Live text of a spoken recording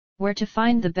Where to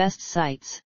find the best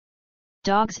sites.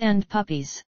 Dogs and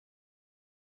puppies.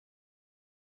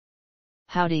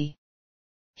 Howdy.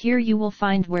 Here you will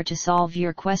find where to solve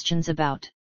your questions about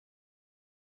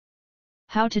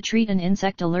how to treat an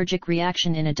insect allergic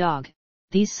reaction in a dog.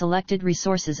 These selected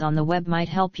resources on the web might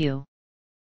help you.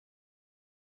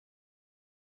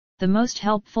 The most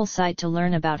helpful site to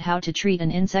learn about how to treat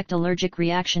an insect allergic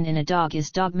reaction in a dog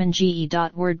is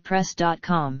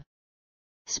dogmange.wordpress.com.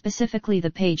 Specifically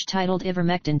the page titled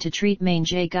Ivermectin to Treat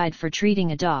Mange, a Guide for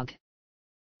Treating a Dog.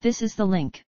 This is the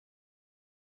link.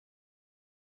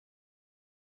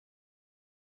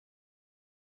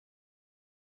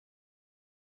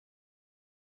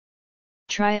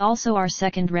 Try also our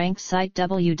second-ranked site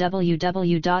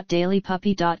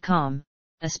www.dailypuppy.com,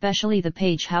 especially the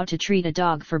page How to Treat a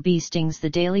Dog for Bee Stings, the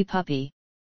Daily Puppy.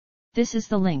 This is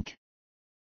the link.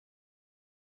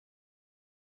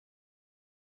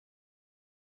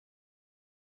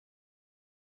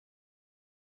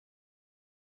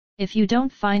 If you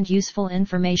don't find useful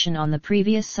information on the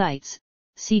previous sites,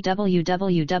 see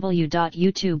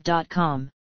www.youtube.com.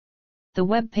 The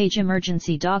web page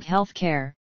Emergency Dog Health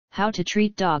Care, How to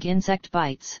Treat Dog Insect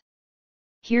Bites.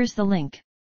 Here's the link.